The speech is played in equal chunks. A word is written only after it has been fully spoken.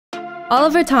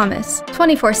Oliver Thomas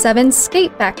 24/7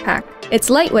 Skate Backpack. It's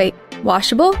lightweight,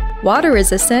 washable,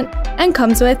 water-resistant, and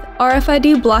comes with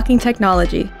RFID blocking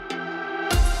technology.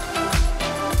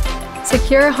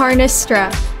 Secure harness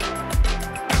strap.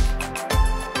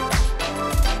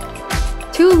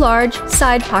 2 large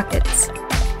side pockets.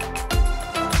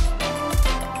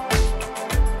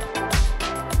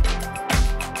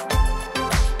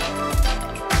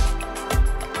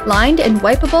 Lined and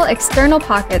wipeable external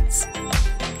pockets.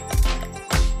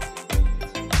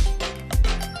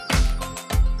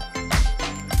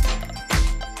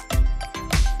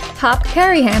 Top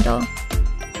carry handle.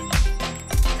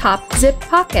 Top zip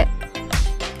pocket.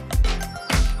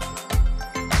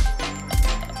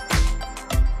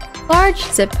 Large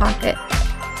zip pocket.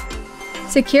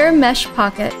 Secure mesh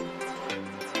pocket.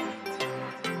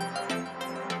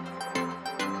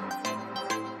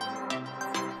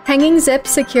 Hanging zip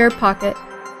secure pocket.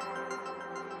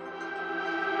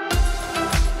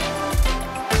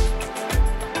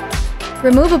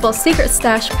 Removable secret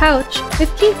stash pouch with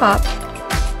key fob.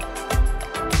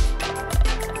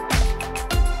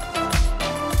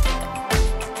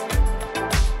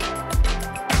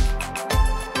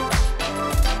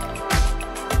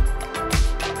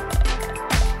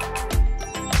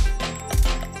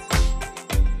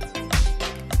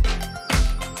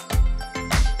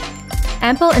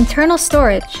 Ample internal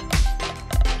storage.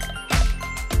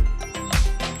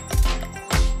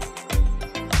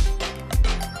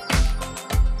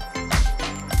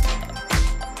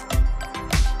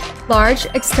 Large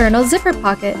external zipper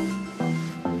pocket.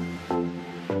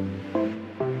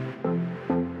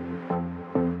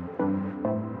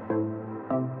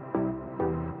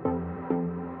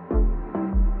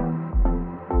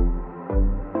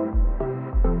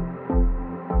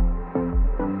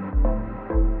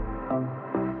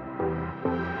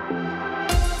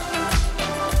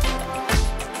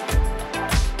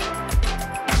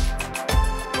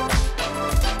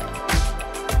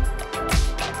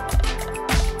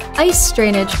 Ice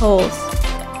drainage holes.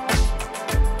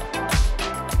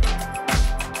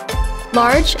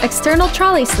 Large external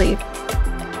trolley sleeve.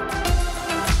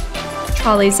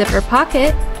 Trolley zipper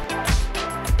pocket.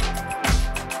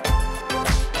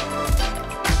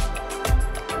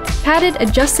 Padded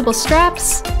adjustable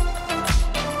straps.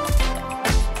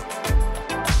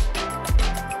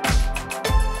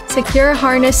 Secure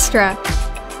harness strap.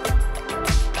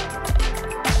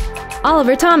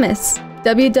 Oliver Thomas.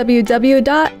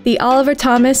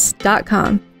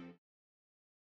 www.theoliverthomas.com